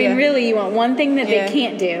 Really, you want one thing that Yeah. they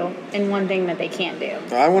can't do and one thing that they can't do.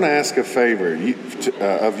 I want to ask a favor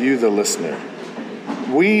of you, the listener.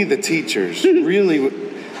 we, the teachers,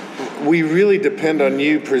 we really depend on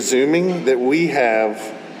you presuming that we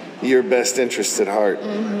have your best interest at heart.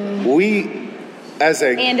 We, as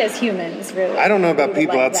humans, really. I don't know about We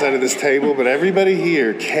people like outside that. of this table, but everybody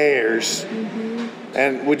here cares.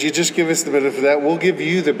 And would you just give us the benefit of that? We'll give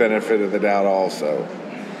you the benefit of the doubt also.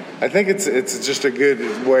 I think it's just a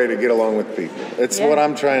good way to get along with people. It's what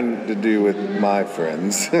I'm trying to do with my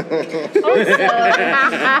friends. I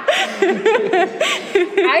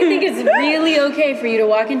think it's really okay for you to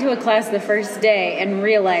walk into a class the first day and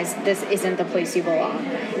realize this isn't the place you belong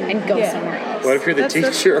and go somewhere else. What if you're the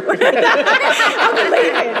teacher?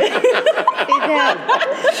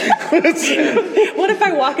 What if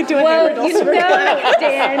I walk into a Hammer Dulcimer class?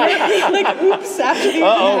 Dan, Like, oops, after the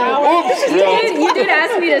hour. you did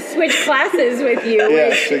ask me to switch classes with you,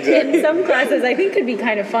 Yes, which exactly. in some classes I think could be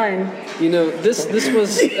kind of fun. You know, this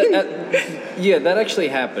was that actually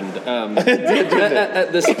happened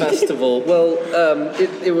at this festival. Well,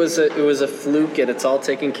 it was a fluke, and it's all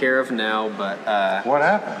taken care of now. But What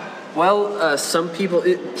happened? some people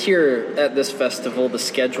here at this festival, the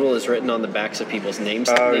schedule is written on the backs of people's name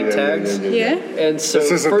tags. Yeah. And so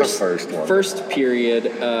This isn't the first one. First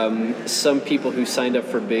period, some people who signed up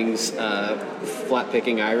for Bing's flat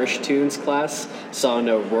picking Irish tunes class saw an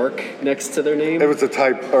O'Rourke next to their name. It was a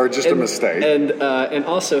type or just a mistake. And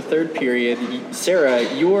also third period, Sarah,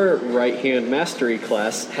 your right hand mastery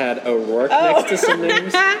class had O'Rourke next to some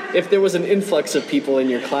names. If there was an influx of people in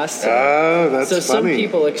your class today. Oh, that's So some funny.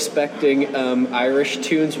 people expecting Irish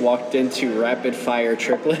tunes walked into rapid fire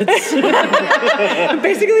triplets.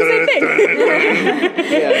 Basically the same thing.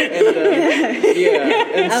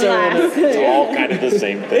 and so It's all kind of the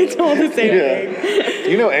same thing. It's all the same thing.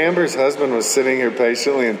 You know, Amber's husband was sitting here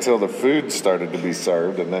patiently until the food started to be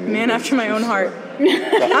served, and then Man after my own heart.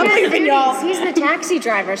 I'm leaving y'all. He's the taxi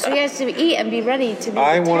driver, so he has to eat and be ready to be.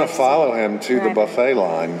 I want to follow him to the buffet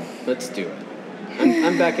line. let's do it.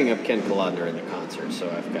 I'm backing up Ken Kalodner in the concert, so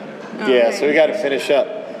I've got it. Yeah, so we got to finish up.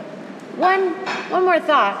 One more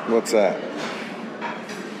thought. What's that?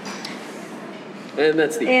 And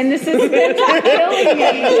that's the And this is killing me.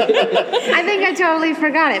 I think I totally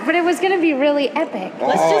forgot it, but it was going to be really epic. Do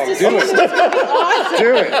it. Do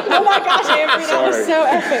it. Oh my gosh, Amber, that was so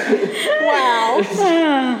epic.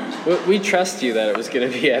 Wow. We trust you that it was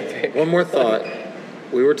going to be epic. One more thought.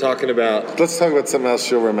 We were talking about Let's talk about something else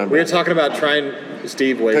she'll remember. we were talking about trying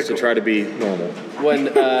Steve ways to try to be normal. When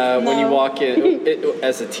you walk in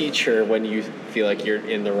as a teacher, when you feel like you're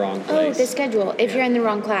in the wrong Oh, place. the schedule. If you're in the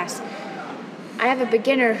wrong class. I have a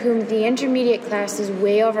beginner whom the intermediate class is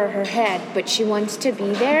way over her head, but she wants to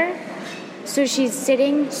be there. So she's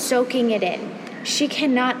sitting, soaking it in. She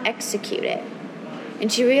cannot execute it.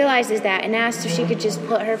 And she realizes that and asks if she could just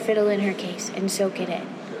put her fiddle in her case and soak it in.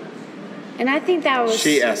 And I think that was...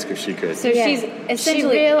 She asked if she could. So Yeah. she's She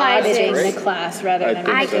essentially realizes- auditing the class rather than...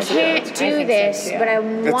 I think so. can't I do think so, this, too. but I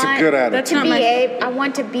It's want a good attitude. to not be my- able... I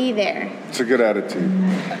want to be there. It's a good attitude.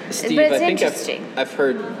 Steve, But it's I think interesting. I've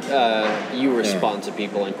heard you respond to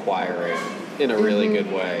people inquiring in a really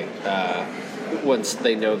good way once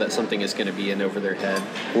they know that something is going to be in over their head.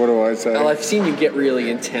 What do I say? Well, I've seen you get really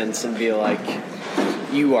intense and be like,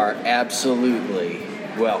 you are absolutely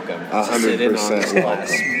welcome to sit in on this 100%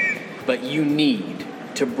 class, but you need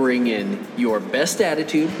to bring in your best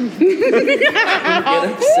attitude. Get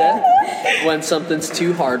upset when something's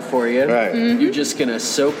too hard for you. Right. You're just going to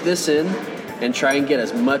soak this in and try and get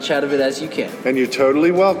as much out of it as you can. And you're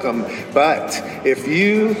totally welcome. But if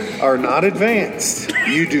you are not advanced,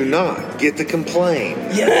 you do not get to complain.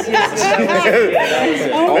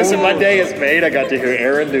 Listen, my day is made. I got to hear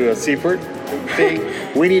Aaron do a Seaford thing.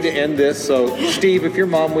 We need to end this. So, Steve, if your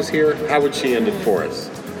mom was here, how would she end it for us?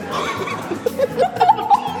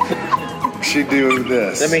 She do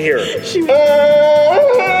this. Let me hear it.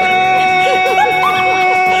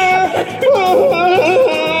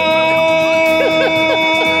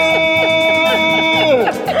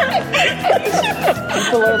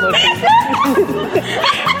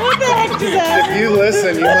 If you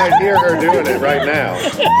listen, you might hear her doing it right now.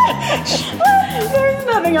 There's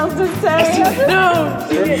nothing else to say.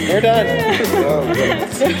 We're done. Oh,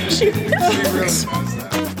 goodness.